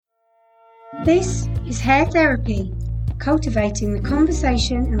This is Hair Therapy, cultivating the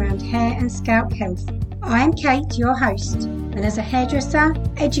conversation around hair and scalp health. I am Kate, your host, and as a hairdresser,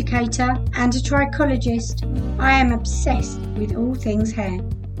 educator, and a trichologist, I am obsessed with all things hair.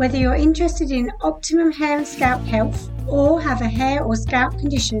 Whether you're interested in optimum hair and scalp health or have a hair or scalp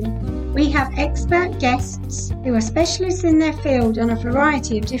condition, we have expert guests who are specialists in their field on a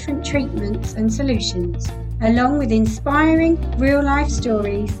variety of different treatments and solutions, along with inspiring real-life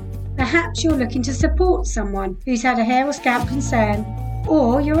stories. Perhaps you're looking to support someone who's had a hair or scalp concern,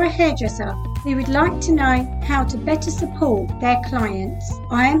 or you're a hairdresser who would like to know how to better support their clients.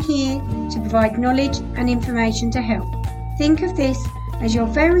 I am here to provide knowledge and information to help. Think of this as your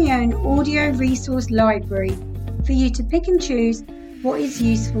very own audio resource library for you to pick and choose what is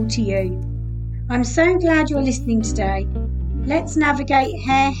useful to you. I'm so glad you're listening today. Let's navigate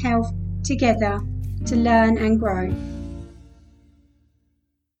hair health together to learn and grow.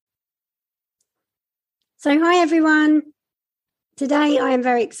 So hi everyone. Today I am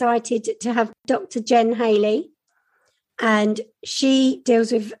very excited to have Dr. Jen Haley, and she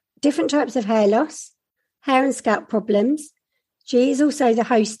deals with different types of hair loss, hair and scalp problems. She is also the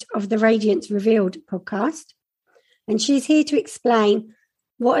host of the Radiance Revealed podcast, and she's here to explain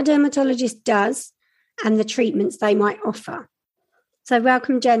what a dermatologist does and the treatments they might offer. So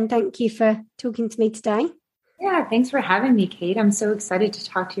welcome, Jen. Thank you for talking to me today. Yeah, thanks for having me, Kate. I'm so excited to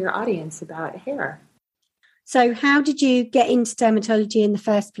talk to your audience about hair. So how did you get into dermatology in the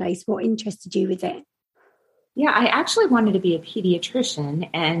first place? What interested you with it? Yeah, I actually wanted to be a pediatrician.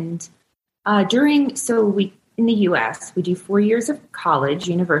 And in the U.S., we do 4 years of college,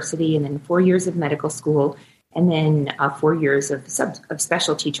 university, and then 4 years of medical school, and then 4 years of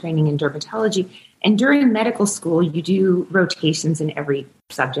specialty training in dermatology. And during medical school, you do rotations in every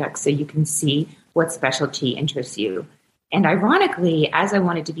subject so you can see what specialty interests you. And ironically, as I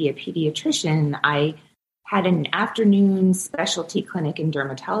wanted to be a pediatrician, I had an afternoon specialty clinic in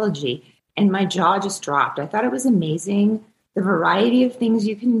dermatology, and my jaw just dropped. I thought it was amazing, the variety of things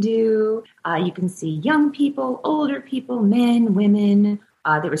you can do. You can see young people, older people, men, women.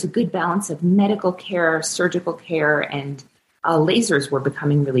 There was a good balance of medical care, surgical care, and lasers were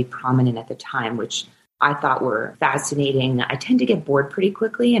becoming really prominent at the time, which I thought were fascinating. I tend to get bored pretty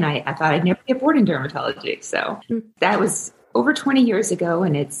quickly, and I thought I'd never get bored in dermatology. So that was over 20 years ago,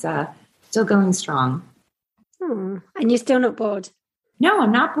 and it's still going strong. Oh, and you're still not bored? No,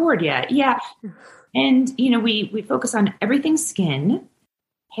 I'm not bored yet. Yeah. And, we focus on everything skin,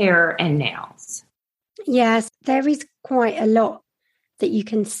 hair, and nails. Yes, there is quite a lot that you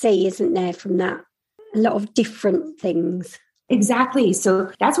can see, isn't there, from that? A lot of different things. Exactly.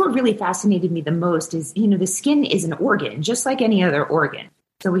 So that's what really fascinated me the most is, the skin is an organ, just like any other organ.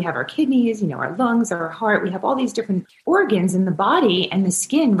 So we have our kidneys, our lungs, our heart. We have all these different organs in the body, and the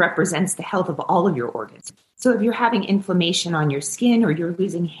skin represents the health of all of your organs. So if you're having inflammation on your skin or you're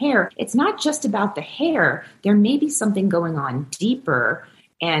losing hair, it's not just about the hair. There may be something going on deeper,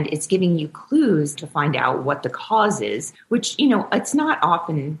 and it's giving you clues to find out what the cause is, which, it's not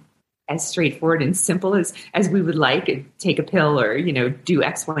often as straightforward and simple as we would like. Take a pill or, do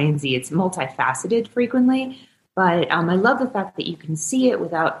X, Y, and Z. It's multifaceted frequently. But I love the fact that you can see it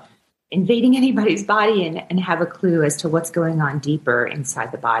without invading anybody's body and have a clue as to what's going on deeper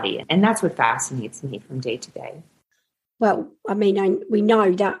inside the body. And that's what fascinates me from day to day. Well, we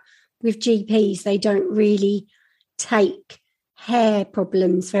know that with GPs, they don't really take hair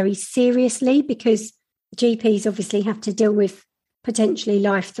problems very seriously because GPs obviously have to deal with potentially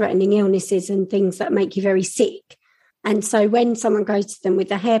life-threatening illnesses and things that make you very sick. And so when someone goes to them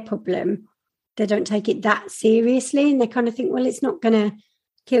with a hair problem, they don't take it that seriously, and they kind of think, well, it's not going to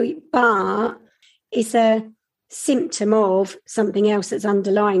kill you, but it's a symptom of something else that's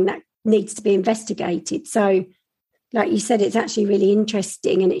underlying that needs to be investigated. So, like you said, it's actually really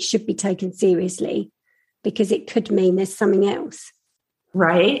interesting, and it should be taken seriously because it could mean there's something else.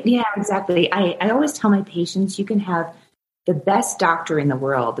 Right? Yeah, exactly. I always tell my patients, you can have the best doctor in the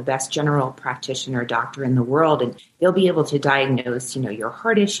world, the best general practitioner doctor in the world, and they'll be able to diagnose, your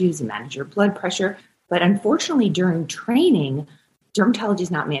heart issues and manage your blood pressure. But unfortunately, during training, dermatology is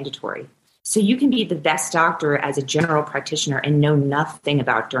not mandatory. So you can be the best doctor as a general practitioner and know nothing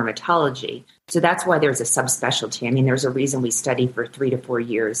about dermatology. So that's why there's a subspecialty. There's a reason we study for 3 to 4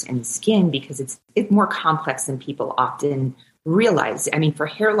 years in skin because it's more complex than people often realize. For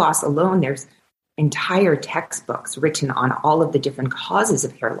hair loss alone, there's entire textbooks written on all of the different causes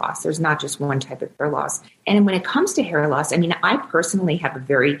of hair loss. There's not just one type of hair loss. And when it comes to hair loss, I personally have a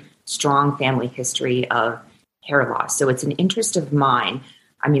very strong family history of hair loss. So it's an interest of mine.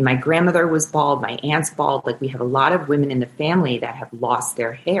 I mean, my grandmother was bald, my aunt's bald. Like, we have a lot of women in the family that have lost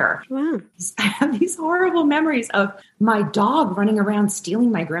their hair. Wow. I have these horrible memories of my dog running around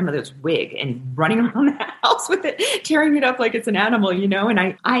stealing my grandmother's wig and running around the house with it, tearing it up like it's an animal, you know? And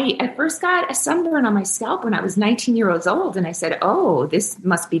I at first got a sunburn on my scalp when I was 19 years old. And I said, oh, this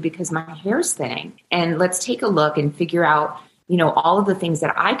must be because my hair's thinning. And let's take a look and figure out, you know, all of the things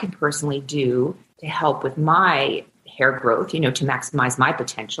that I could personally do to help with my hair growth, you know, to maximize my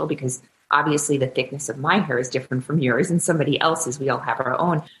potential, because obviously the thickness of my hair is different from yours and somebody else's. We all have our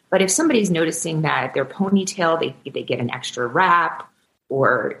own. But if somebody's noticing that their ponytail, they get an extra wrap,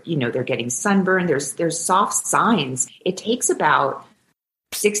 or, you know, they're getting sunburn, there's soft signs. It takes about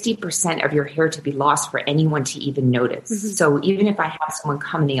 60% of your hair to be lost for anyone to even notice. Mm-hmm. So even if I have someone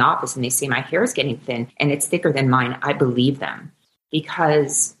come in the office and they say my hair is getting thin and it's thicker than mine, I believe them,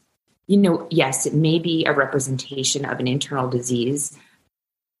 because, you know, yes, it may be a representation of an internal disease,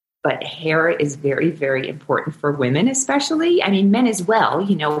 but hair is very, very important for women, especially. I mean, men as well,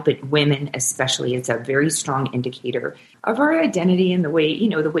 you know, but women especially, it's a very strong indicator of our identity and the way, you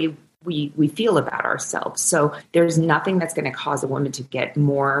know, the way we feel about ourselves. So there's nothing that's going to cause a woman to get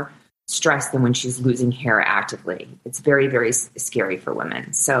more stressed than when she's losing hair actively. It's very, very scary for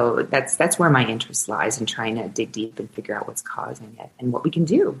women. So that's where my interest lies, in trying to dig deep and figure out what's causing it and what we can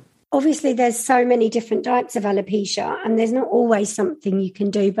do. Obviously, there's so many different types of alopecia, and there's not always something you can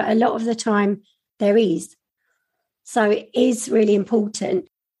do, but a lot of the time there is. So it is really important.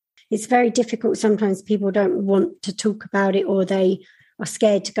 It's very difficult. Sometimes people don't want to talk about it, or they are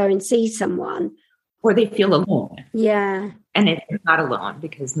scared to go and see someone. Or they feel alone. Yeah. And it's not alone,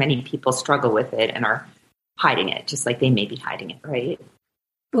 because many people struggle with it and are hiding it, just like they may be hiding it, right?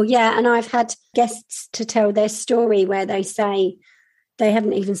 Well, yeah. And I've had guests to tell their story where they say they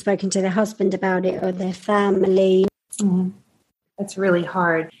haven't even spoken to their husband about it, or their family. That's really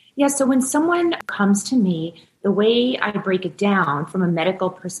hard. Yeah. So when someone comes to me, the way I break it down from a medical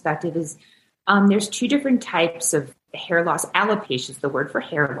perspective is there's two different types of hair loss. Alopecia is the word for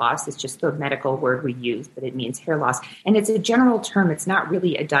hair loss. It's just the medical word we use, but it means hair loss. And it's a general term. It's not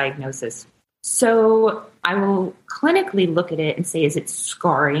really a diagnosis. So I will clinically look at it and say, is it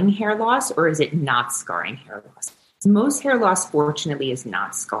scarring hair loss, or is it not scarring hair loss? Most hair loss, fortunately, is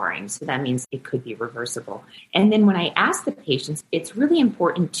not scarring. So that means it could be reversible. And then when I ask the patients, it's really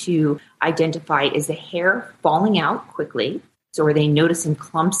important to identify, is the hair falling out quickly? So are they noticing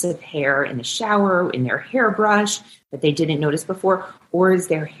clumps of hair in the shower, in their hairbrush that they didn't notice before? Or is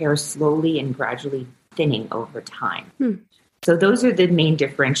their hair slowly and gradually thinning over time? So those are the main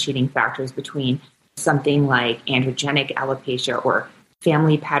differentiating factors between something like androgenic alopecia or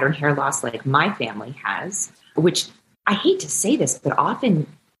family pattern hair loss like my family has, which I hate to say this, but often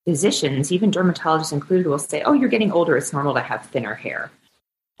physicians, even dermatologists included, will say, oh, you're getting older. It's normal to have thinner hair.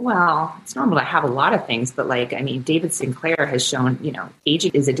 Well, it's normal to have a lot of things, but David Sinclair has shown, you know,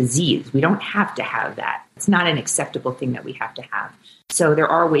 aging is a disease. We don't have to have that. It's not an acceptable thing that we have to have. So there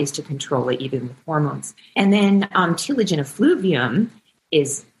are ways to control it, even with hormones. And then telogen effluvium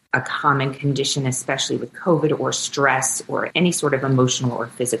is a common condition, especially with COVID or stress or any sort of emotional or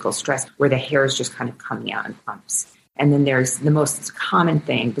physical stress, where the hair is just kind of coming out in clumps. And then there's the most common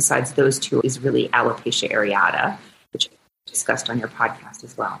thing besides those two is really alopecia areata, which discussed on your podcast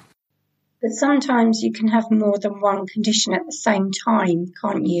as well. But sometimes you can have more than one condition at the same time,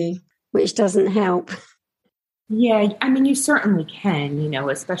 can't you? Which doesn't help. Yeah, I mean, you certainly can, you know,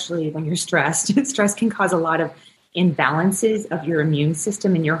 especially when you're stressed. Stress can cause a lot of imbalances of your immune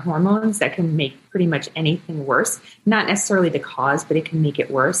system and your hormones that can make pretty much anything worse. Not necessarily the cause, but it can make it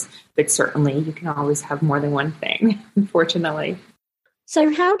worse. But certainly you can always have more than one thing, unfortunately.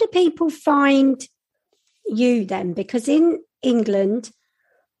 So how do people find you then? Because in England,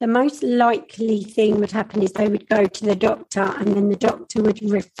 the most likely thing would happen is they would go to the doctor, and then the doctor would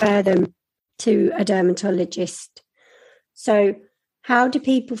refer them to a dermatologist. So how do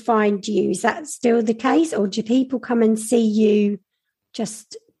people find you? Is that still the case, or do people come and see you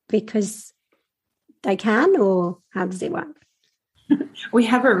just because they can, or how does it work? We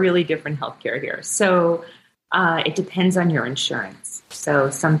have a really different healthcare here. So it depends on your insurance.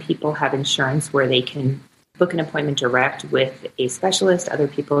 So some people have insurance where they can book an appointment direct with a specialist. Other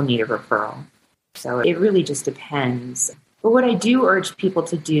people need a referral. So it really just depends. But what I do urge people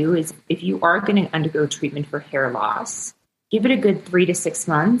to do is, if you are going to undergo treatment for hair loss, give it a good 3 to 6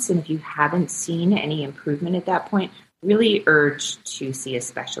 months. And if you haven't seen any improvement at that point, really urge to see a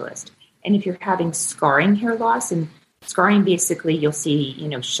specialist. And if you're having scarring hair loss, and scarring, basically you'll see, you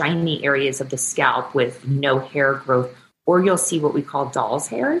know, shiny areas of the scalp with no hair growth, or you'll see what we call doll's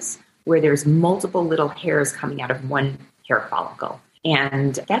hairs, where there's multiple little hairs coming out of one hair follicle.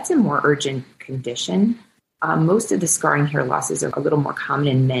 And that's a more urgent condition. Most of the scarring hair losses are a little more common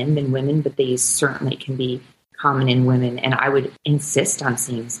in men than women, but they certainly can be common in women. And I would insist on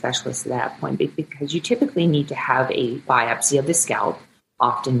seeing specialists at that point because you typically need to have a biopsy of the scalp,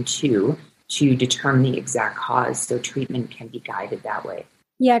 often too, to determine the exact cause. So treatment can be guided that way.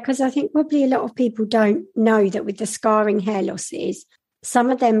 Yeah, because I think probably a lot of people don't know that with the scarring hair losses, some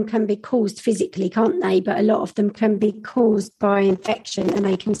of them can be caused physically, can't they? But a lot of them can be caused by infection and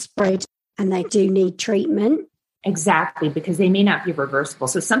they can spread and they do need treatment. Exactly, because they may not be reversible.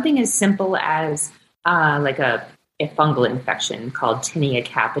 So something as simple as like a fungal infection called tinea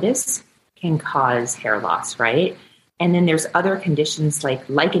capitis can cause hair loss, right? And then there's other conditions like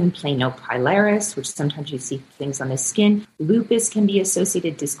lichen planopilaris, which sometimes you see things on the skin. Lupus can be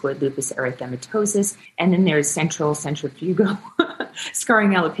associated, discoid lupus erythematosus. And then there's central centrifugal scarring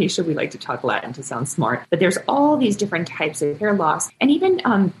alopecia. We like to talk Latin to sound smart. But there's all these different types of hair loss. And even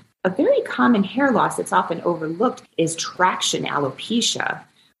a very common hair loss that's often overlooked is traction alopecia,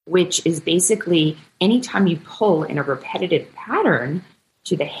 which is basically anytime you pull in a repetitive pattern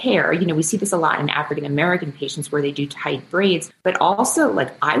to the hair. We see this a lot in African American patients where they do tight braids, but also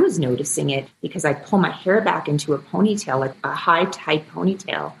like I was noticing it because I pull my hair back into a ponytail, like a high tight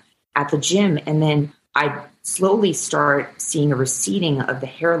ponytail at the gym. And then I slowly start seeing a receding of the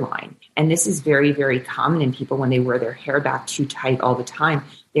hairline. And this is very, very common in people when they wear their hair back too tight all the time.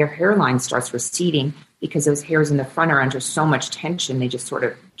 Their hairline starts receding because those hairs in the front are under so much tension, they just sort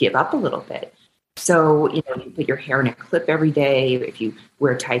of give up a little bit. So, you put your hair in a clip every day. If you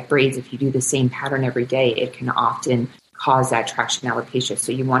wear tight braids, if you do the same pattern every day, it can often cause that traction alopecia.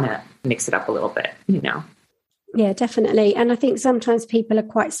 So you want to mix it up a little bit, Yeah, definitely. And I think sometimes people are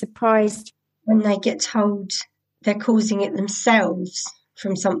quite surprised when they get told they're causing it themselves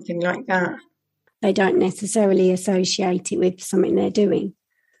from something like that. They don't necessarily associate it with something they're doing.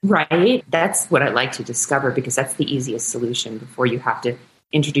 Right. That's what I like to discover because that's the easiest solution before you have to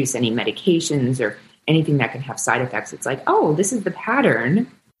introduce any medications or anything that can have side effects. It's like, oh, this is the pattern.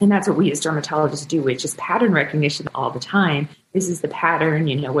 And that's what we as dermatologists do. It's just pattern recognition all the time. This is the pattern.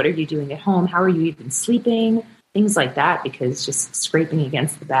 What are you doing at home? How are you even sleeping? Things like that, because just scraping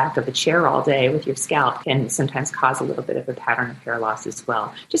against the back of a chair all day with your scalp can sometimes cause a little bit of a pattern of hair loss as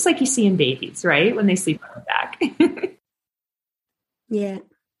well. Just like you see in babies, right? When they sleep on the back. Yeah.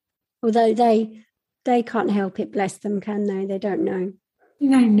 Although they can't help it, bless them, can they? They don't know.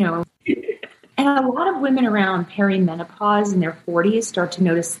 I know. And a lot of women around perimenopause in their 40s start to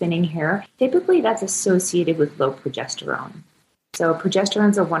notice thinning hair. Typically, that's associated with low progesterone. So progesterone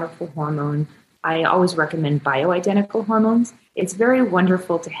is a wonderful hormone. I always recommend bioidentical hormones. It's very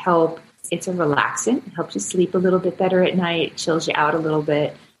wonderful to help. It's a relaxant. It helps you sleep a little bit better at night, chills you out a little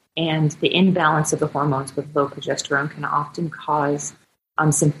bit. And the imbalance of the hormones with low progesterone can often cause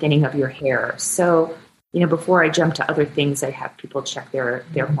some thinning of your hair. So, before I jump to other things, I have people check their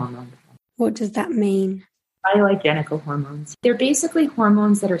hormones. What does that mean? Bioidentical hormones. They're basically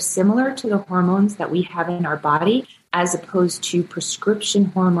hormones that are similar to the hormones that we have in our body, as opposed to prescription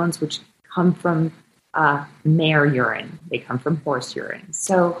hormones, which come from mare urine. They come from horse urine.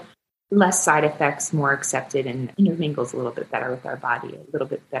 So less side effects, more accepted, and intermingles a little bit better with our body, a little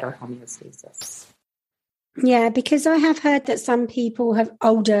bit better homeostasis. Yeah, because I have heard that some people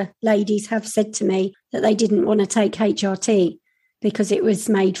older ladies have said to me that they didn't want to take HRT because it was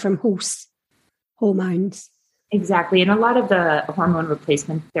made from horse hormones. Exactly. And a lot of the hormone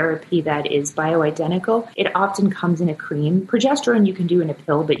replacement therapy that is bioidentical, it often comes in a cream. Progesterone you can do in a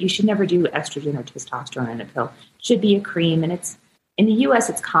pill, but you should never do estrogen or testosterone in a pill. It should be a cream. And it's in the US,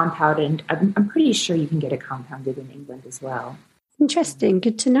 it's compounded. I'm pretty sure you can get it compounded in England as well. Interesting.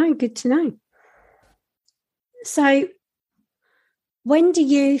 Good to know. Good to know. So when do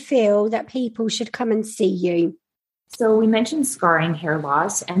you feel that people should come and see you? So we mentioned scarring hair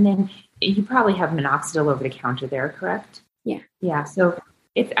loss, and then you probably have minoxidil over the counter there, correct? Yeah. Yeah. So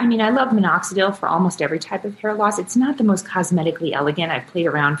I love minoxidil for almost every type of hair loss. It's not the most cosmetically elegant. I've played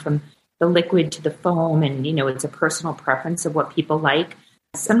around from the liquid to the foam, and, it's a personal preference of what people like.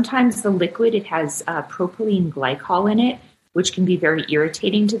 Sometimes the liquid, it has propylene glycol in it, which can be very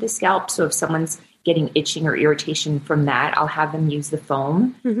irritating to the scalp. So if someone's getting itching or irritation from that, I'll have them use the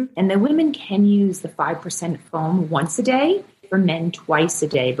foam. Mm-hmm. And the women can use the 5% foam once a day. For men, twice a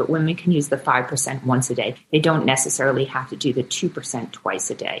day, but women can use the 5% once a day. They don't necessarily have to do the 2% twice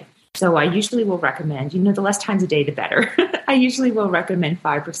a day. So I usually will recommend, the less times a day, the better. I usually will recommend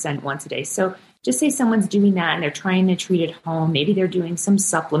 5% once a day. So just say someone's doing that and they're trying to treat at home. Maybe they're doing some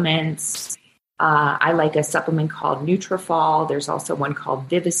supplements. I like a supplement called Nutrafol. There's also one called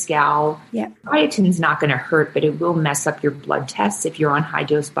Viviscal. Yeah. Biotin's not going to hurt, but it will mess up your blood tests. If you're on high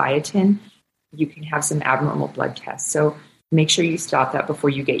dose biotin, you can have some abnormal blood tests. So make sure you stop that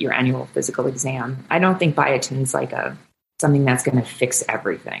before you get your annual physical exam. I don't think biotin's like something that's going to fix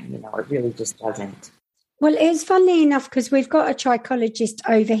everything. It really just doesn't. Well, it's funny enough because we've got a trichologist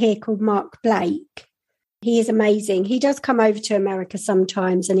over here called Mark Blake. He is amazing. He does come over to America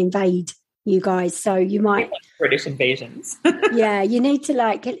sometimes and invade you guys. So you might... British invasions. Yeah, you need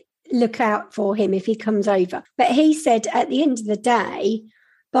to look out for him if he comes over. But he said at the end of the day,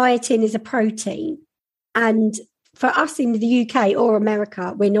 biotin is a protein. And for us in the UK or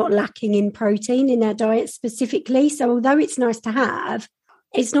America, we're not lacking in protein in our diet specifically. So although it's nice to have,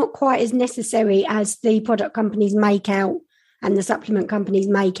 it's not quite as necessary as the product companies make out and the supplement companies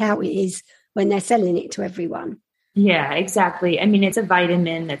make out it is when they're selling it to everyone. Yeah, exactly. I mean, it's a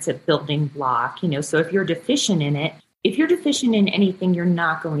vitamin that's a building block, so if you're deficient in it, if you're deficient in anything, you're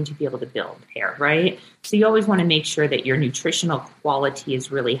not going to be able to build hair, right? So you always want to make sure that your nutritional quality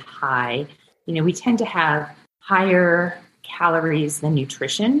is really high. We tend to have higher calories than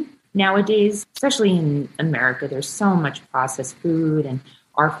nutrition nowadays, especially in America. There's so much processed food, and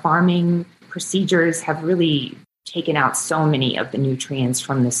our farming procedures have really taken out so many of the nutrients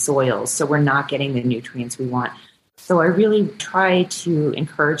from the soil. So we're not getting the nutrients we want. So I really try to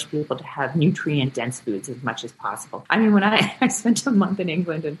encourage people to have nutrient-dense foods as much as possible. I mean, when I spent a month in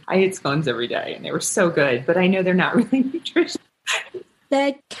England and I ate scones every day and they were so good, but I know they're not really nutritious.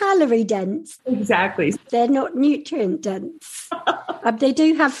 They're calorie dense. Exactly. They're not nutrient dense. They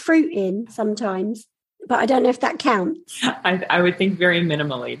do have fruit in sometimes, but I don't know if that counts. I would think very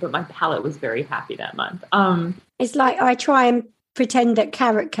minimally, but my palate was very happy that month. It's like I try and pretend that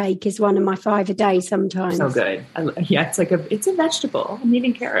carrot cake is one of my 5 a day sometimes. So good. Yeah, it's a vegetable. I'm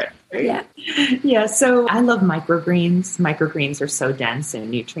eating carrot. Right? Yeah. Yeah. So I love microgreens. Microgreens are so dense in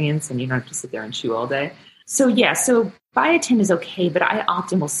nutrients and you don't have to sit there and chew all day. So biotin is okay, but I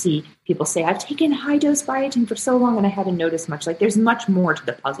often will see people say, I've taken high dose biotin for so long and I haven't noticed much. Like there's much more to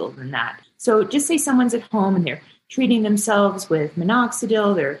the puzzle than that. So just say someone's at home and they're treating themselves with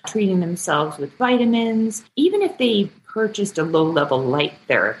minoxidil, they're treating themselves with vitamins, even if they purchased a low-level light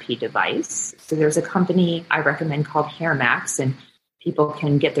therapy device. So there's a company I recommend called HairMax, and people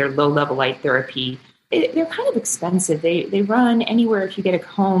can get their low-level light therapy. They're kind of expensive. They run anywhere, if you get a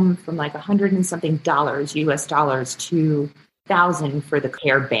comb, from like $100 and something US dollars to $1,000 for the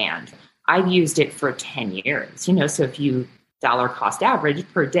hair band. I've used it for 10 years, so if you dollar cost average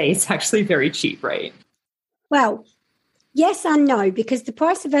per day, it's actually very cheap, right? Well, yes and no, because the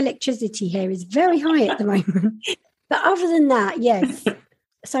price of electricity here is very high at the moment. But other than that, yes.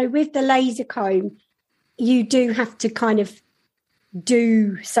 So with the laser comb, you do have to kind of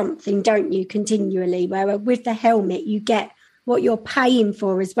do something, don't you, continually? Where with the helmet, you get what you're paying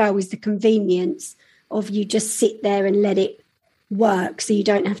for as well, is the convenience of you just sit there and let it work. So you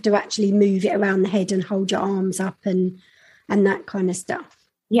don't have to actually move it around the head and hold your arms up and that kind of stuff.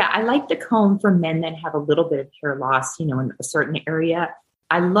 Yeah, I like the comb for men that have a little bit of hair loss, in a certain area.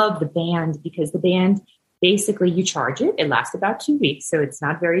 I love the band because the band, basically you charge it. It lasts about 2 weeks, so it's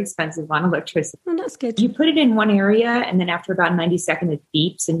not very expensive on electricity. Oh, that's good. You put it in one area, and then after about 90 seconds, it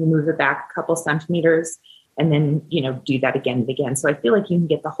beeps, and you move it back a couple centimeters, and then, do that again and again. So I feel like you can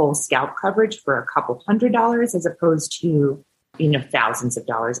get the whole scalp coverage for a couple $100 as opposed to thousands of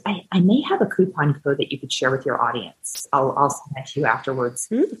dollars. I may have a coupon code that you could share with your audience. I'll send that to you afterwards.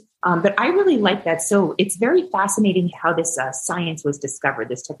 But I really like that. So it's very fascinating how this science was discovered,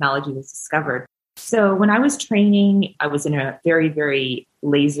 this technology was discovered. So when I was training, I was in a very, very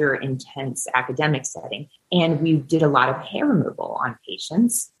laser intense academic setting, and we did a lot of hair removal on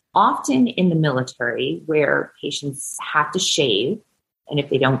patients, often in the military where patients have to shave. And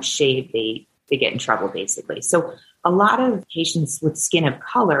if they don't shave, they get in trouble, basically. So a lot of patients with skin of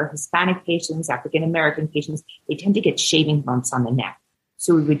color, Hispanic patients, African-American patients, they tend to get shaving bumps on the neck.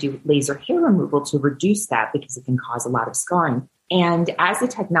 So we would do laser hair removal to reduce that because it can cause a lot of scarring. And as the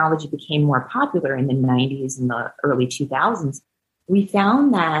technology became more popular in the 90s and the early 2000s, we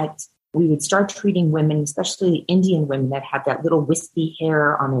found that we would start treating women, especially Indian women that have that little wispy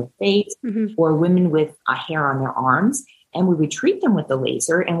hair on their face, or women with hair on their arms. And we would treat them with the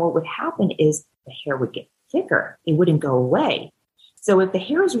laser. And what would happen is the hair would get thicker. It wouldn't go away. So if the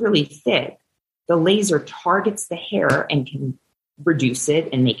hair is really thick, the laser targets the hair and can reduce it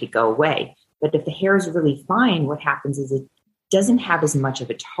and make it go away. But if the hair is really fine, what happens is it doesn't have as much of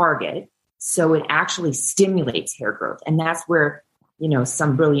a target. So it actually stimulates hair growth. And that's where,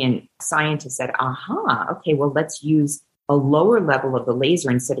 some brilliant scientist said, okay, well, let's use a lower level of the laser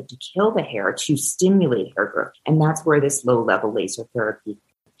instead of to kill the hair, to stimulate hair growth. And that's where this low level laser therapy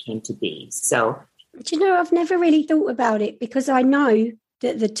came to be. So, do you know, I've never really thought about it because I know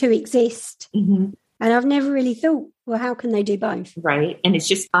that the two exist. Mm-hmm. And I've never really thought, well, how can they do both? Right. And it's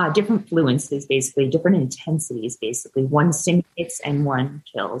just different fluences, basically, different intensities, basically. One stimulates and one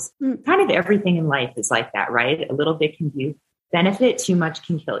kills. Kind of everything in life is like that, right? A little bit can do benefit, too much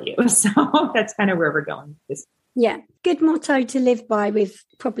can kill you. So that's kind of where we're going with this. Yeah. Good motto to live by with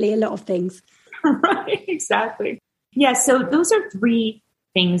probably a lot of things. Right. Exactly. Yeah. So those are three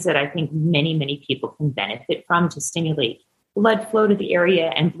things that I think many, many people can benefit from to stimulate blood flow to the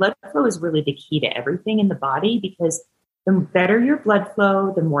area. And blood flow is really the key to everything in the body, because the better your blood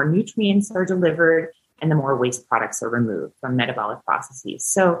flow, the more nutrients are delivered and the more waste products are removed from metabolic processes.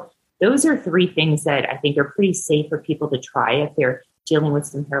 So those are three things that I think are pretty safe for people to try if they're dealing with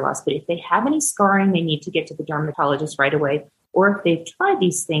some hair loss. But if they have any scarring, they need to get to the dermatologist right away. Or if they've tried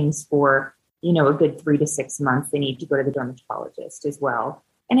these things for, a good 3 to 6 months, they need to go to the dermatologist as well.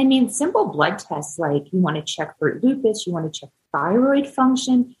 And I mean, simple blood tests, like you want to check for lupus, you want to check thyroid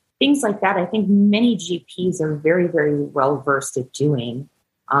function, things like that. I think many GPs are very, very well versed at doing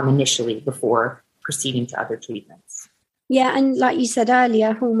initially before proceeding to other treatments. Yeah. And like you said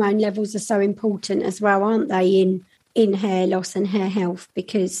earlier, hormone levels are so important as well, aren't they, in hair loss and hair health?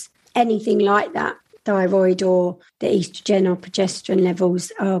 Because anything like that, thyroid or the estrogen or progesterone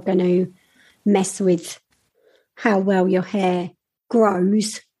levels, are going to mess with how well your hair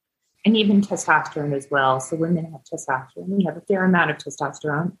grows. And even testosterone as well. So women have testosterone. We have a fair amount of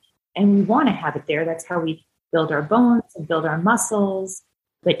testosterone, and we want to have it there. That's how we build our bones and build our muscles.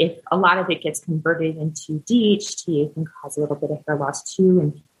 But if a lot of it gets converted into DHT, it can cause a little bit of hair loss too.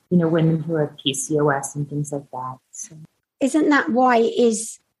 And, women who have PCOS and things like that. So. Isn't that why it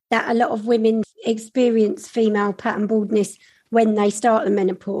is that a lot of women experience female pattern baldness when they start the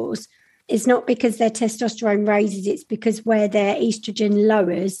menopause? It's not because their testosterone raises, it's because where their estrogen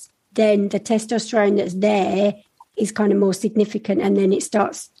lowers, then the testosterone that's there is kind of more significant, and then it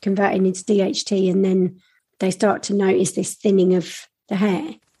starts converting into DHT, and then they start to notice this thinning of the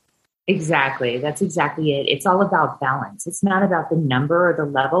hair. Exactly. That's exactly it. It's all about balance. It's not about the number or the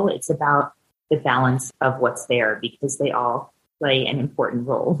level. It's about the balance of what's there, because they all play an important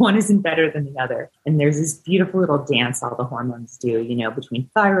role. One isn't better than the other. And there's this beautiful little dance all the hormones do, between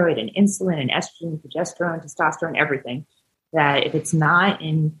thyroid and insulin and estrogen, progesterone, testosterone, everything, that if it's not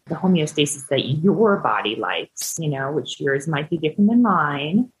in the homeostasis that your body likes, which yours might be different than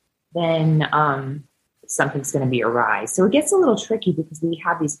mine, then something's going to be awry. So it gets a little tricky, because we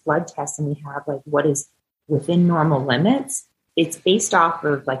have these blood tests and we have like what is within normal limits. It's based off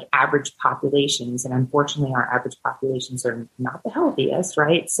of like average populations. And unfortunately, our average populations are not the healthiest,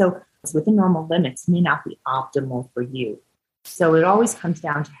 right? So it's within normal limits may not be optimal for you. So it always comes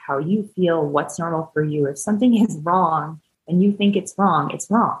down to how you feel, what's normal for you. If something is wrong and you think it's wrong,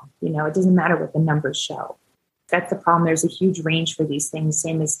 it's wrong. It doesn't matter what the numbers show. That's the problem. There's a huge range for these things,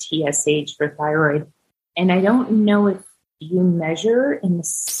 same as TSH for thyroid. And I don't know if you measure in the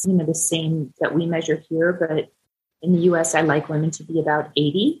same that we measure here, but in the US, I like women to be about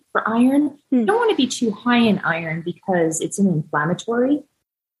 80 for iron. You don't want to be too high in iron, because it's an inflammatory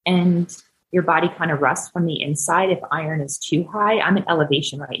and your body kind of rusts from the inside if iron is too high. I'm at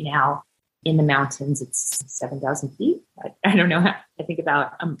elevation right now in the mountains. It's 7,000 feet. I don't know. I think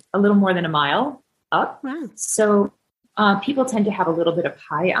about a little more than a mile up. Wow. So people tend to have a little bit of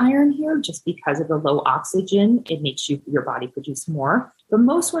high iron here just because of the low oxygen. It makes your body produce more. But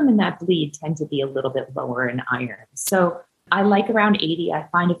most women that bleed tend to be a little bit lower in iron. So I like around 80. I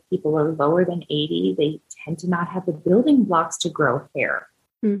find if people are lower than 80, they tend to not have the building blocks to grow hair.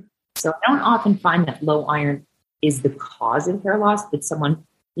 So I don't often find that low iron is the cause of hair loss, but someone,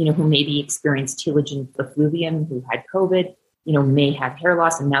 who maybe experienced telogen effluvium, who had COVID, may have hair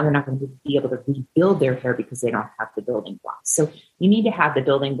loss, and now they're not going to be able to rebuild their hair because they don't have the building blocks. So you need to have the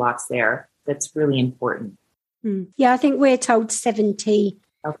building blocks there. That's really important. Yeah, I think we're told 70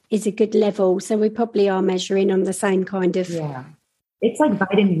 is a good level. So we probably are measuring on the same kind of... Yeah. It's like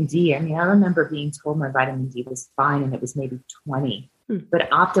vitamin D. I mean, I remember being told my vitamin D was fine and it was maybe 20.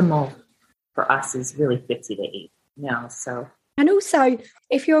 But optimal for us is really 50 to 80. So... And also,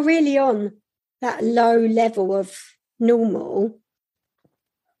 if you're really on that low level of normal,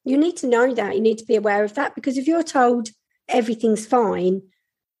 you need to know that. You need to be aware of that, because if you're told everything's fine,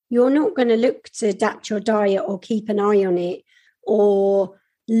 you're not going to look to adapt your diet or keep an eye on it or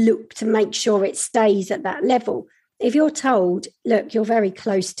look to make sure it stays at that level. If you're told, look, you're very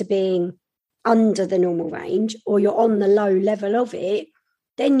close to being under the normal range, or you're on the low level of it,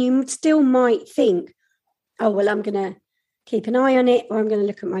 then you still might think, oh, well, I'm going to keep an eye on it, or I'm going to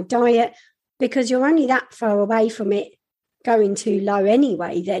look at my diet, because you're only that far away from it going too low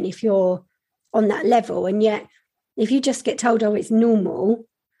anyway, then if you're on that level. And yet, if you just get told, oh, it's normal,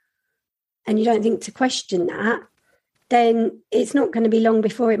 and you don't think to question that, then it's not going to be long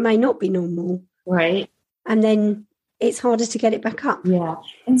before it may not be normal. Right. And then it's harder to get it back up. Yeah.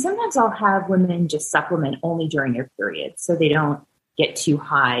 And sometimes I'll have women just supplement only during their period so they don't get too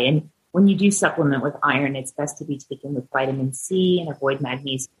high. And when you do supplement with iron, it's best to be taken with vitamin C and avoid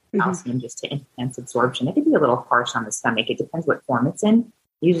magnesium and calcium just to enhance absorption. It can be a little harsh on the stomach. It depends what form it's in.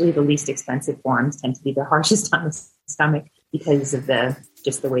 Usually the least expensive forms tend to be the harshest on the stomach because of the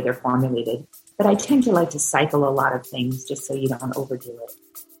way they're formulated. But I tend to like to cycle a lot of things just so you don't overdo it.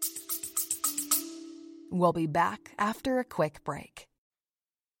 We'll be back after a quick break.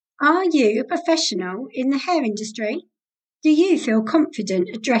 Are you a professional in the hair industry? Do you feel confident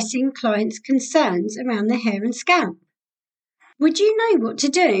addressing clients' concerns around their hair and scalp? Would you know what to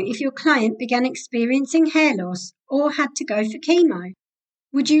do if your client began experiencing hair loss or had to go for chemo?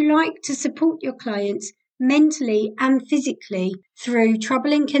 Would you like to support your clients mentally and physically through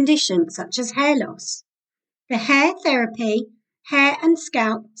troubling conditions such as hair loss? The Hair Therapy, Hair and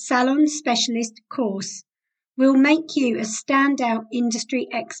Scalp Salon Specialist course will make you a standout industry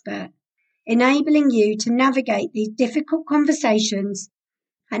expert, enabling you to navigate these difficult conversations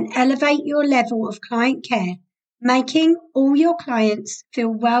and elevate your level of client care, making all your clients feel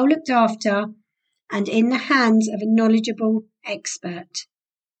well looked after and in the hands of a knowledgeable expert.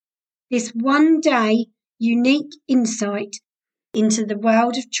 This one-day unique insight into the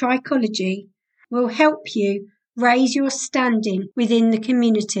world of trichology will help you raise your standing within the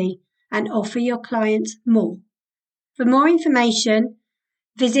community and offer your clients more. For more information,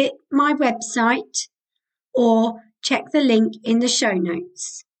 visit my website or check the link in the show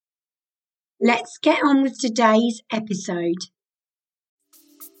notes. Let's get on with today's episode.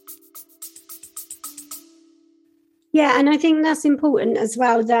 Yeah, and I think that's important as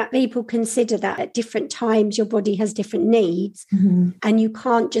well, that people consider that at different times your body has different needs, and you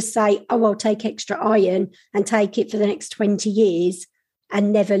can't just say, oh, I'll take extra iron and take it for the next 20 years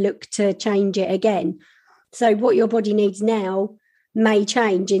and never look to change it again. So what your body needs now may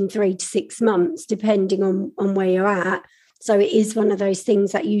change in 3 to 6 months, depending on where you're at. So it is one of those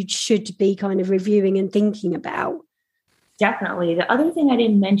things that you should be kind of reviewing and thinking about. Definitely. The other thing I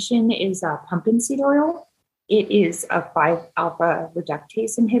didn't mention is pumpkin seed oil. It is a 5-alpha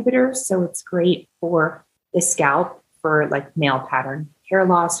reductase inhibitor, so it's great for the scalp for like male pattern hair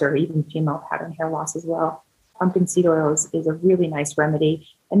loss or even female pattern hair loss as well. Pumpkin seed oil is a really nice remedy.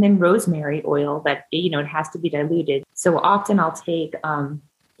 And then rosemary oil that, it has to be diluted. So often I'll take, I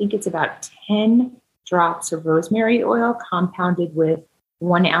think it's about 10 drops of rosemary oil compounded with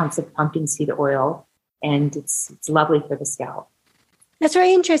 1 ounce of pumpkin seed oil. And it's lovely for the scalp. That's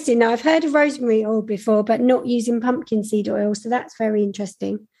very interesting. Now, I've heard of rosemary oil before, but not using pumpkin seed oil. So that's very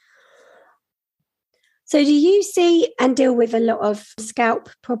interesting. So do you see and deal with a lot of scalp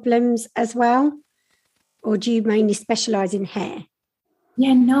problems as well? Or do you mainly specialize in hair?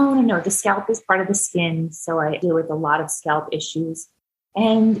 Yeah, no. The scalp is part of the skin. So I deal with a lot of scalp issues.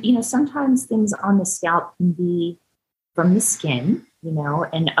 And, sometimes things on the scalp can be from the skin,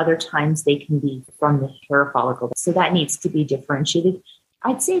 and other times they can be from the hair follicle. So that needs to be differentiated.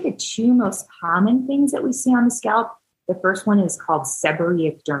 I'd say the 2 most common things that we see on the scalp, the first one is called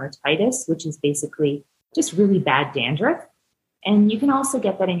seborrheic dermatitis, which is basically just really bad dandruff. And you can also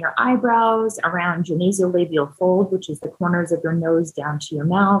get that in your eyebrows, around your nasolabial fold, which is the corners of your nose down to your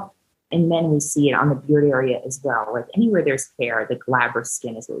mouth. And then we see it on the beard area as well. Like anywhere there's hair, the glabrous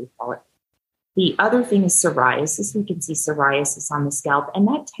skin is what we call it. The other thing is psoriasis. We can see psoriasis on the scalp, and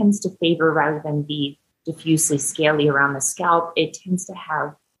that tends to favor, rather than be diffusely scaly around the scalp, it tends to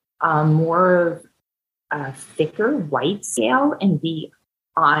have more of a thicker white scale and be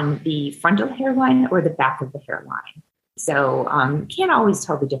on the frontal hairline or the back of the hairline. So can't always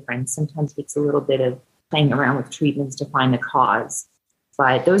tell the difference. Sometimes it takes a little bit of playing around with treatments to find the cause.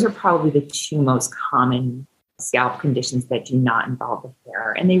 But those are probably the 2 most common scalp conditions that do not involve the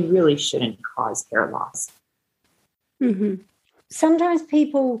hair, and they really shouldn't cause hair loss. Sometimes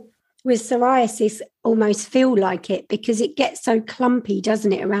people with psoriasis almost feel like it because it gets so clumpy,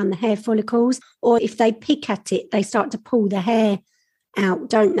 doesn't it, around the hair follicles? Or if they pick at it, they start to pull the hair out,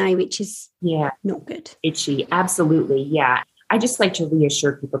 don't they? Which is not good. Itchy, absolutely, yeah. I just like to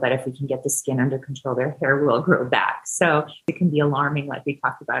reassure people that if we can get the skin under control, their hair will grow back. So it can be alarming, like we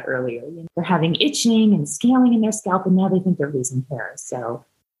talked about earlier. They're having itching and scaling in their scalp, and now they think they're losing hair. So,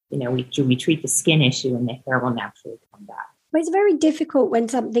 we treat the skin issue, and the hair will naturally come back. Well, it's very difficult when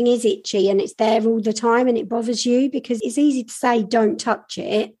something is itchy and it's there all the time and it bothers you, because it's easy to say, don't touch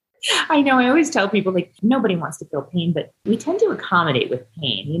it. I know. I always tell people, like, nobody wants to feel pain, but we tend to accommodate with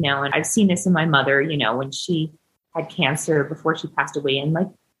pain, you know, and I've seen this in my mother, you know, when she had cancer before she passed away, and like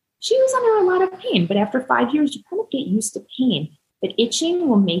she was under a lot of pain, but after 5 years, you kind of get used to pain. But itching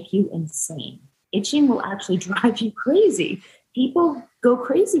will make you insane. Itching will actually drive you crazy. People go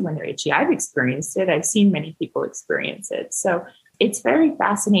crazy when they're itchy. I've experienced it. I've seen many people experience it. So it's very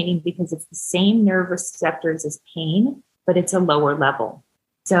fascinating because it's the same nerve receptors as pain, but it's a lower level.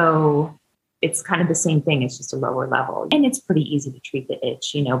 So it's kind of the same thing. It's just a lower level. And it's pretty easy to treat the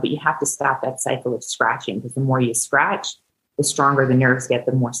itch, you know, but you have to stop that cycle of scratching, because the more you scratch, the stronger the nerves get,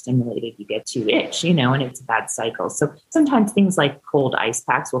 the more stimulated you get to itch, you know, and it's a bad cycle. So sometimes things like cold ice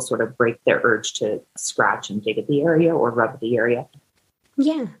packs will sort of break the urge to scratch and dig at the area or rub at the area.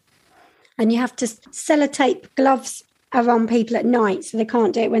 Yeah. And you have to sellotape gloves around people at night so they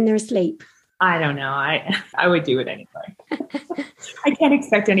can't do it when they're asleep. I don't know. I would do it anyway. I can't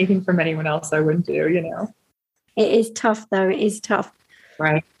expect anything from anyone else I wouldn't do, you know. It is tough, though. It is tough.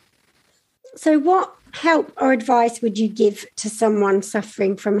 Right. So what help or advice would you give to someone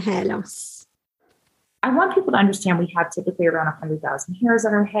suffering from hair loss? I want people to understand we have typically around 100,000 hairs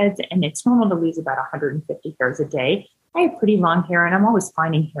on our heads, and it's normal to lose about 150 hairs a day. I have pretty long hair, and I'm always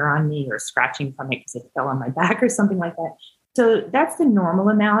finding hair on me or scratching from it because it fell on my back or something like that. So that's the normal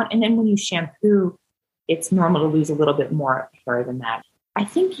amount. And then when you shampoo, it's normal to lose a little bit more hair than that. I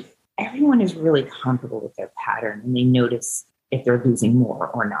think everyone is really comfortable with their pattern, and they notice if they're losing more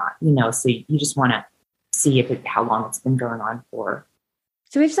or not, you know, so you just want to see how long it's been going on for.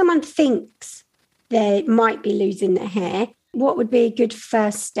 So if someone thinks they might be losing their hair, what would be a good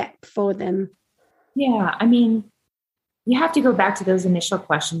first step for them? Yeah, I mean, you have to go back to those initial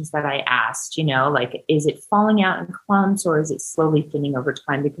questions that I asked, you know, like, is it falling out in clumps or is it slowly thinning over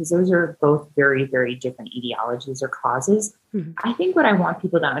time? Because those are both very, very different etiologies or causes. Mm-hmm. I think what I want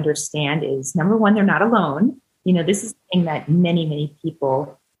people to understand is, number one, they're not alone. You know, this is something that many, many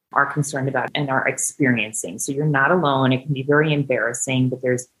people are concerned about and are experiencing. So you're not alone. It can be very embarrassing, but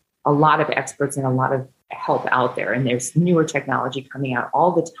there's a lot of experts and a lot of help out there. And there's newer technology coming out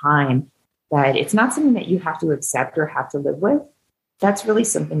all the time, that it's not something that you have to accept or have to live with. That's really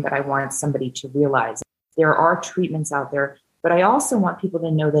something that I want somebody to realize. There are treatments out there, but I also want people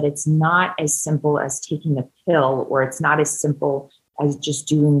to know that it's not as simple as taking a pill, or it's not as simple as just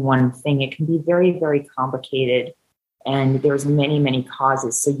doing one thing. It can be very, very complicated, and there's many, many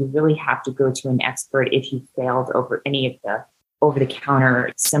causes. So you really have to go to an expert if you failed over any of the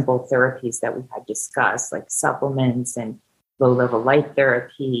over-the-counter simple therapies that we had discussed, like supplements and low-level light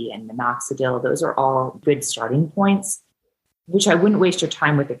therapy and minoxidil. Those are all good starting points, which I wouldn't waste your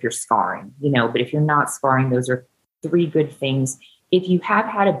time with if you're scarring, you know, but if you're not scarring, those are 3 good things. If you have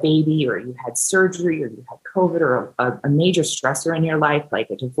had a baby, or you had surgery, or you had COVID, or a major stressor in your life, like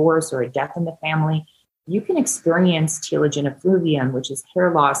a divorce or a death in the family, you can experience telogen effluvium, which is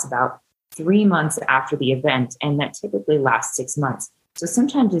hair loss, about 3 months after the event. And that typically lasts 6 months. So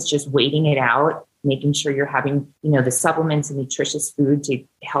sometimes it's just waiting it out, making sure you're having, you know, the supplements and nutritious food to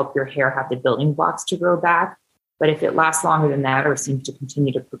help your hair have the building blocks to grow back. But if it lasts longer than that, or seems to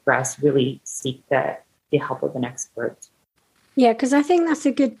continue to progress, really seek the help of an expert. Yeah, because I think that's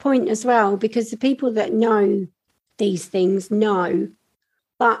a good point as well, because the people that know these things know,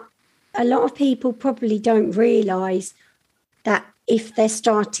 but a lot of people probably don't realise that if they're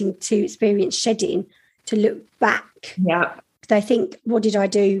starting to experience shedding, to look back. Yeah. They think, what did I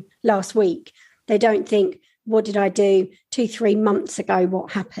do last week? They don't think, what did I do 2-3 months ago?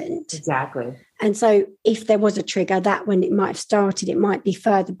 What happened? Exactly. And so if there was a trigger, that when it might have started, it might be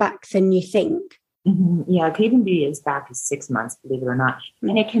further back than you think. Mm-hmm. Yeah, it can even be as back as 6 months, believe it or not.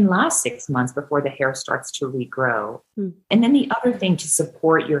 And it can last 6 months before the hair starts to regrow. Mm. And then the other thing to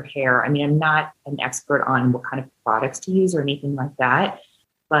support your hair, I mean, I'm not an expert on what kind of products to use or anything like that,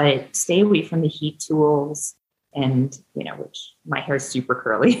 but stay away from the heat tools. And, you know, which my hair is super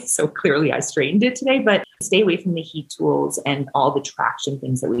curly, so clearly I straightened it today, but stay away from the heat tools and all the traction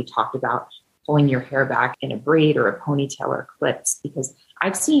things that we talked about, pulling your hair back in a braid or a ponytail or clips, because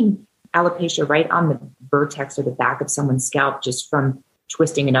I've seen alopecia right on the vertex or the back of someone's scalp just from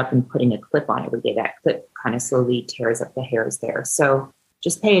twisting it up and putting a clip on every day. That clip kind of slowly tears up the hairs there. So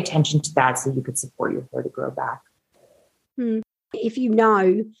just pay attention to that so you could support your hair to grow back. If you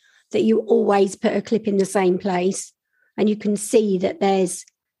know that you always put a clip in the same place and you can see that there's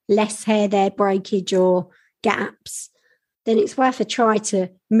less hair there, breakage or gaps, then it's worth a try to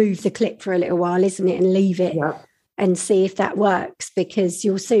move the clip for a little while, isn't it? And leave it. Yep. And see if that works, because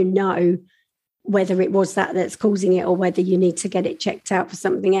you'll soon know whether it was that's causing it or whether you need to get it checked out for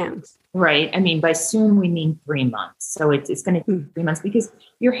something else. Right. I mean, by soon we mean 3 months. So it's going to be 3 months because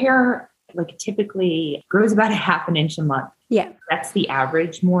your hair like typically grows about a half an inch a month. Yeah. That's the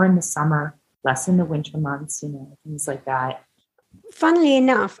average, more in the summer, less in the winter months, things like that. Funnily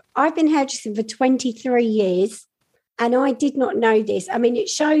enough, I've been hairdressing for 23 years and I did not know this. I mean, it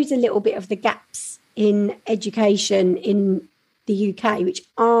shows a little bit of the gaps in education in the UK, which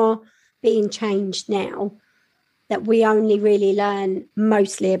are being changed now, that we only really learn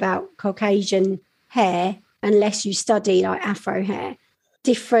mostly about Caucasian hair unless you study like Afro hair.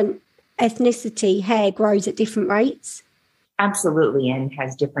 Different ethnicity hair grows at different rates. Absolutely, and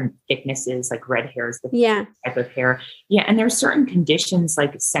has different thicknesses, like red hair is the type of hair. Yeah, and there's certain conditions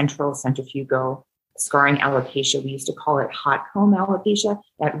like central centrifugal scarring alopecia. We used to call it hot comb alopecia.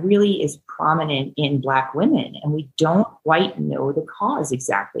 That really is prominent in Black women, and we don't quite know the cause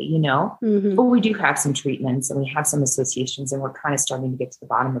exactly, But we do have some treatments and we have some associations, and we're kind of starting to get to the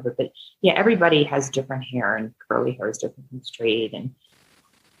bottom of it. But yeah, everybody has different hair, and curly hair is different from straight.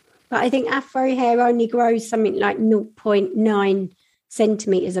 But I think Afro hair only grows something like 0.9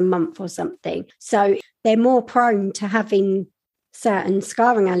 centimeters a month or something. So they're more prone to having certain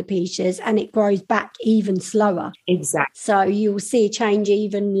scarring alopecias, and it grows back even slower. Exactly. So you'll see a change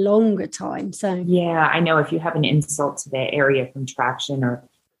even longer time. So yeah, I know if you have an insult to the area from traction or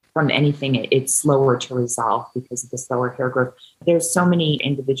from anything, it's slower to resolve because of the slower hair growth. There's so many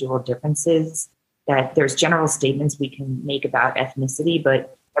individual differences that there's general statements we can make about ethnicity,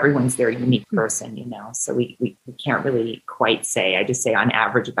 but everyone's their unique person, so we can't really quite say. I just say on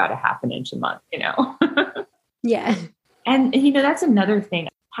average about a half an inch a month, Yeah. And, that's another thing.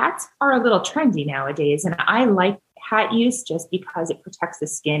 Hats are a little trendy nowadays, and I like hat use just because it protects the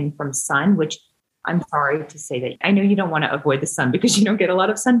skin from sun, which I'm sorry to say that I know you don't want to avoid the sun because you don't get a lot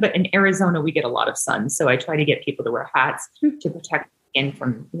of sun, but in Arizona, we get a lot of sun. So I try to get people to wear hats to protect skin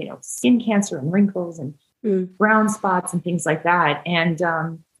from, skin cancer and wrinkles and brown spots and things like that.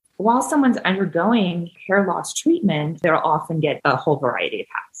 And while someone's undergoing hair loss treatment, they'll often get a whole variety of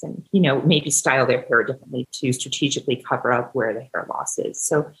hats and, maybe style their hair differently to strategically cover up where the hair loss is.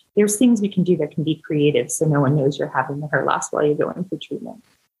 So there's things we can do that can be creative so no one knows you're having the hair loss while you're going through treatment.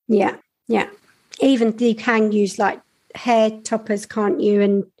 Yeah, yeah. Even you can use like hair toppers, can't you?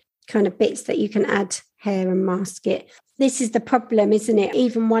 And kind of bits that you can add hair and mask it. This is the problem, isn't it?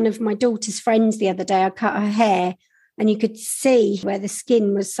 Even one of my daughter's friends the other day, I cut her hair and you could see where the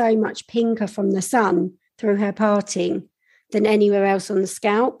skin was so much pinker from the sun through her parting than anywhere else on the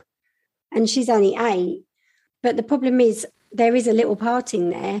scalp. And she's only 8. But the problem is there is a little parting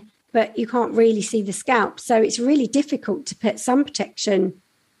there, but you can't really see the scalp. So it's really difficult to put sun protection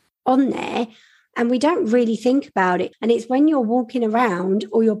on there. And we don't really think about it. And it's when you're walking around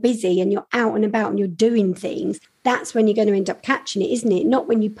or you're busy and you're out and about and you're doing things, that's when you're going to end up catching it, isn't it? Not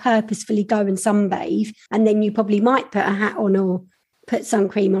when you purposefully go and sunbathe and then you probably might put a hat on or put sun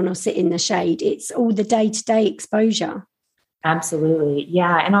cream on or sit in the shade. It's all the day-to-day exposure. Absolutely.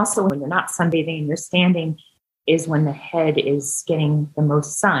 Yeah. And also when you're not sunbathing and you're standing is when the head is getting the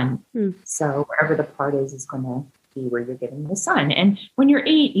most sun. So wherever the part is going to be where you're getting the sun. And when you're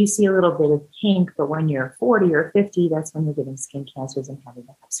 8, you see a little bit of pink, but when you're 40 or 50, that's when you're getting skin cancers and having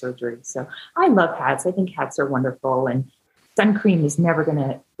to have surgery. So I love hats. I think hats are wonderful, and sun cream is never going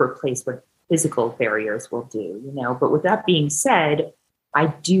to replace what physical barriers will do, But with that being said, I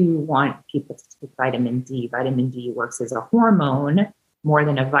do want people to take vitamin D. Vitamin D works as a hormone more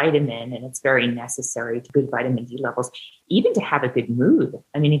than a vitamin, and it's very necessary to good vitamin D levels, even to have a good mood.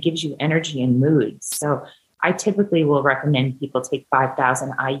 I mean, it gives you energy and mood. So I typically will recommend people take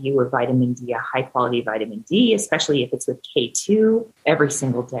 5,000 IU of vitamin D, a high quality vitamin D, especially if it's with K2 every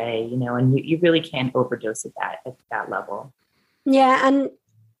single day, and you really can't overdose at that level. Yeah. And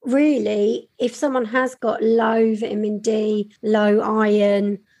really, if someone has got low vitamin D, low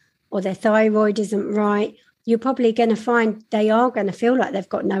iron, or their thyroid isn't right, you're probably going to find they are going to feel like they've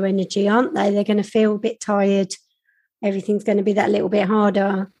got no energy, aren't they? They're going to feel a bit tired. Everything's going to be that little bit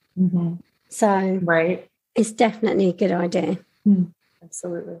harder. Mm-hmm. So right. It's definitely a good idea.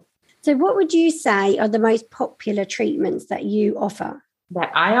 Absolutely. So what would you say are the most popular treatments that you offer?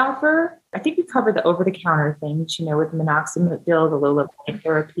 That I offer? I think we cover the over-the-counter things, with minoxidil, the low-level light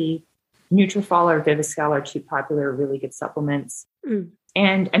therapy. Nutrafol or Viviscal are 2 popular, really good supplements.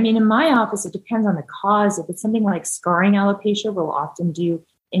 And I mean, in my office, it depends on the cause. If it's something like scarring alopecia, we'll often do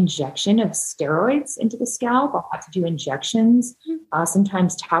injection of steroids into the scalp. I'll have to do injections,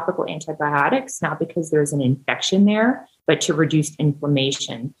 sometimes topical antibiotics, not because there's an infection there, but to reduce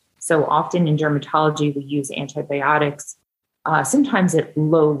inflammation. So often in dermatology, we use antibiotics sometimes at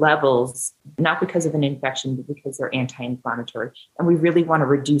low levels, not because of an infection, but because they're anti-inflammatory. And we really want to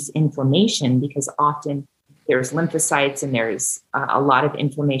reduce inflammation because often there's lymphocytes and there's a lot of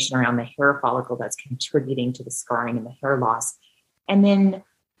inflammation around the hair follicle that's contributing to the scarring and the hair loss. And then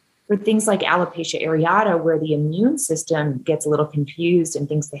for things like alopecia areata, where the immune system gets a little confused and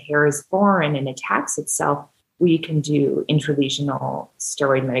thinks the hair is foreign and attacks itself, we can do intralesional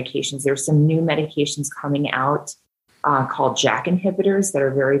steroid medications. There's some new medications coming out called JAK inhibitors that are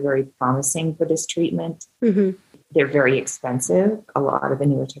very, very promising for this treatment. Mm-hmm. They're very expensive. A lot of the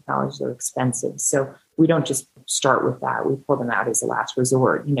newer technologies are expensive. So we don't just start with that. We pull them out as a last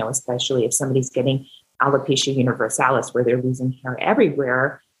resort, especially if somebody's getting alopecia universalis, where they're losing hair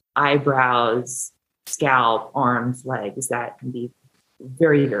everywhere, eyebrows, scalp, arms, legs. That can be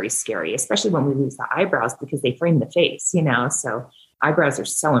very, very scary, especially when we lose the eyebrows because they frame the face, So eyebrows are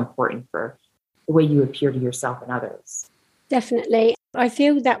so important for the way you appear to yourself and others. Definitely. I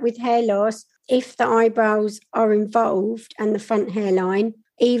feel that with hair loss, if the eyebrows are involved and the front hairline,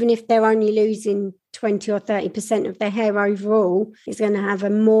 even if they're only losing 20 or 30% of their hair overall, it's going to have a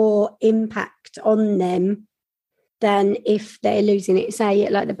more impact on them than if they're losing it, say,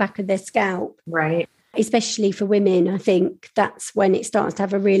 at like the back of their scalp. Right. Especially for women, I think that's when it starts to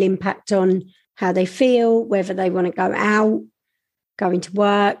have a real impact on how they feel, whether they want to go out, going to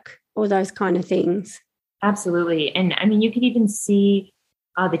work, all those kind of things. Absolutely. And I mean, you can even see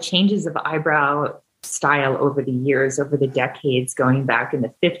the changes of eyebrow style over the years, over the decades, going back in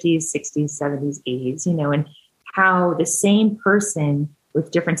the 50s, 60s, 70s, 80s, and how the same person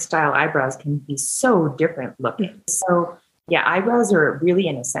with different style eyebrows can be so different looking. So yeah, eyebrows are really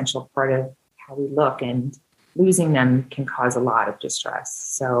an essential part of how we look, and losing them can cause a lot of distress.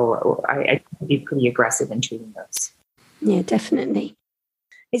 So I can be pretty aggressive in treating those. Yeah, definitely.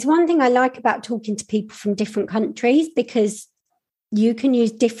 It's one thing I like about talking to people from different countries, because you can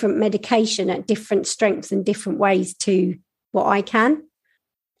use different medication at different strengths and different ways to what I can.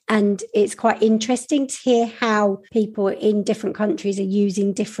 And it's quite interesting to hear how people in different countries are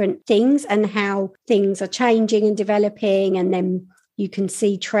using different things and how things are changing and developing. And then you can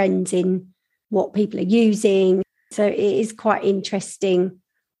see trends in what people are using. So it is quite interesting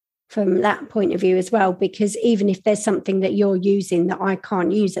from that point of view as well, because even if there's something that you're using that I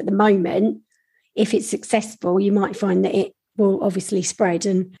can't use at the moment, if it's successful, you might find that it will obviously spread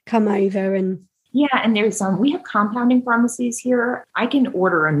and come over. And yeah, and there's we have compounding pharmacies here. I can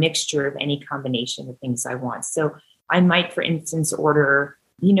order a mixture of any combination of things I want. So I might, for instance, order,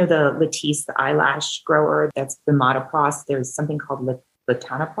 the Latisse, the eyelash grower, that's the Monoprost. There's something called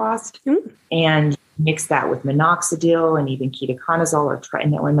Latanoprost, and mix that with minoxidil and even ketoconazole or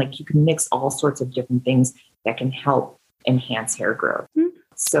tretinoin. Like, you can mix all sorts of different things that can help enhance hair growth.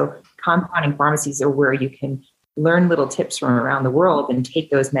 So compounding pharmacies are where you can learn little tips from around the world and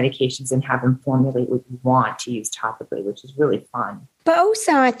take those medications and have them formulate what you want to use topically, which is really fun. But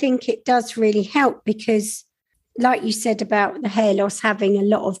also I think it does really help because, like you said about the hair loss having a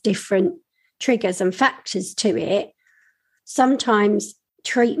lot of different triggers and factors to it, sometimes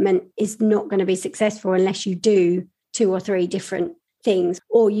treatment is not going to be successful unless you do 2 or 3 different things,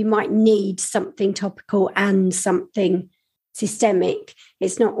 or you might need something topical and something systemic.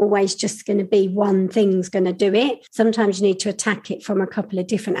 It's not always just going to be one thing's going to do it. Sometimes you need to attack it from a couple of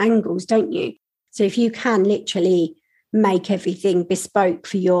different angles, don't you? So if you can literally make everything bespoke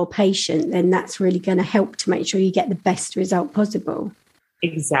for your patient, then that's really going to help to make sure you get the best result possible.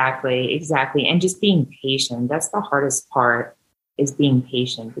 Exactly. And just being patient. That's the hardest part, is being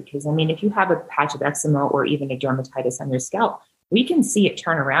patient. Because, if you have a patch of eczema or even a dermatitis on your scalp, we can see it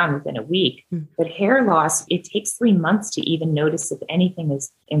turn around within a week. But hair loss, it takes 3 months to even notice if anything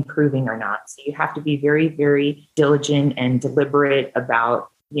is improving or not. So you have to be very, very diligent and deliberate about,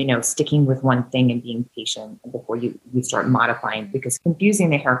 sticking with one thing and being patient before you start modifying, because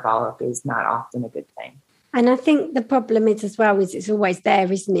confusing the hair follicle is not often a good thing. And I think the problem is as well is it's always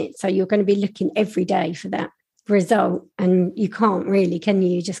there, isn't it? So you're going to be looking every day for that result, and you can't really, can you?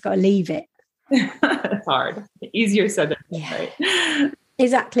 You just got to leave it. It's hard. Easier said than done, right?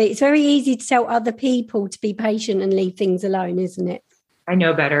 Exactly. It's very easy to tell other people to be patient and leave things alone, isn't it? I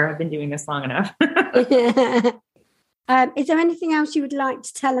know better. I've been doing this long enough. Is there anything else you would like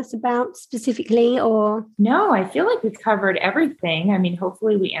to tell us about specifically, or? No, I feel like we've covered everything.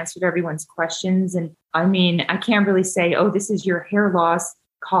 Hopefully we answered everyone's questions. And I can't really say, oh, this is your hair loss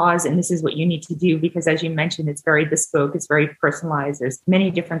cause and this is what you need to do, because as you mentioned, it's very bespoke, it's very personalized. There's many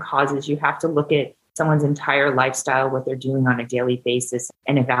different causes. You have to look at someone's entire lifestyle, what they're doing on a daily basis,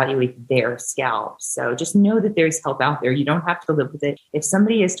 and evaluate their scalp. So just know that there's help out there. You don't have to live with it. If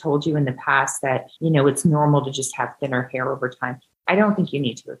somebody has told you in the past that, it's normal to just have thinner hair over time, I don't think you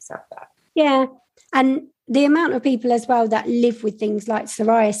need to accept that. Yeah. And the amount of people as well that live with things like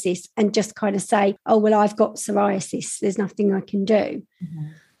psoriasis and just kind of say, oh, well, I've got psoriasis, there's nothing I can do. Mm-hmm.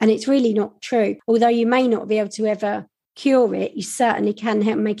 And it's really not true. Although you may not be able to ever cure it, you certainly can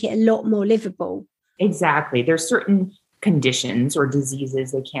help make it a lot more livable. Exactly. There's certain conditions or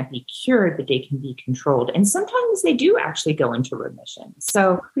diseases that can't be cured, but they can be controlled. And sometimes they do actually go into remission.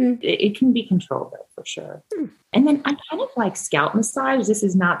 So it can be controlled, though, for sure. And then I kind of like scalp massage. This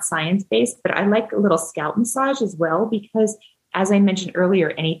is not science-based, but I like a little scalp massage as well, because as I mentioned earlier,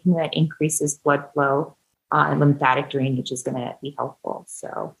 anything that increases blood flow, lymphatic drainage is going to be helpful.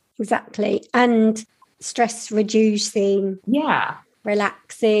 So exactly. And stress reducing. Yeah.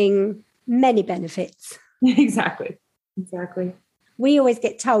 Relaxing. Many benefits. Exactly. We always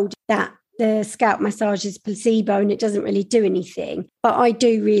get told that the scalp massage is placebo and it doesn't really do anything. But I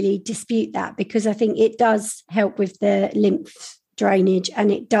do really dispute that, because I think it does help with the lymph drainage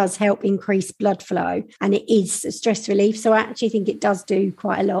and it does help increase blood flow and it is a stress relief. So I actually think it does do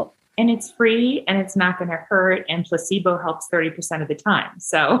quite a lot. And it's free and it's not going to hurt, and placebo helps 30% of the time.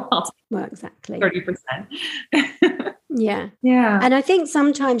 So I'll take exactly 30%. Yeah. Yeah. And I think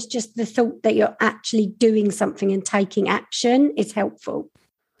sometimes just the thought that you're actually doing something and taking action is helpful.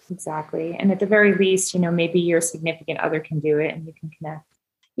 Exactly. And at the very least, maybe your significant other can do it and you can connect.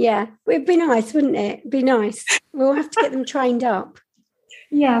 Yeah. It'd be nice, wouldn't it? It'd be nice. We'll have to get them trained up.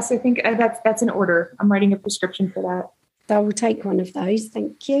 Yes, I think that's an order. I'm writing a prescription for that. I will take one of those.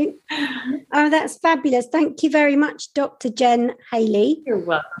 Thank you. Oh, that's fabulous. Thank you very much, Dr. Jen Haley. You're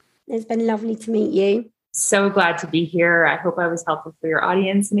welcome. It's been lovely to meet you. So glad to be here. I hope I was helpful for your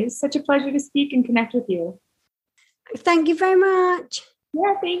audience. And it was such a pleasure to speak and connect with you. Thank you very much.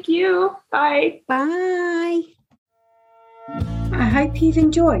 Yeah, thank you. Bye. Bye. I hope you've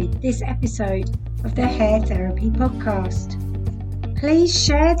enjoyed this episode of the Hair Therapy Podcast. Please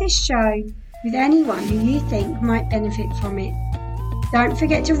share this show with anyone who you think might benefit from it. Don't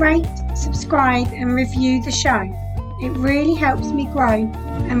forget to rate, subscribe and review the show. It really helps me grow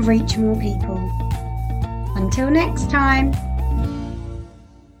and reach more people. Until next time.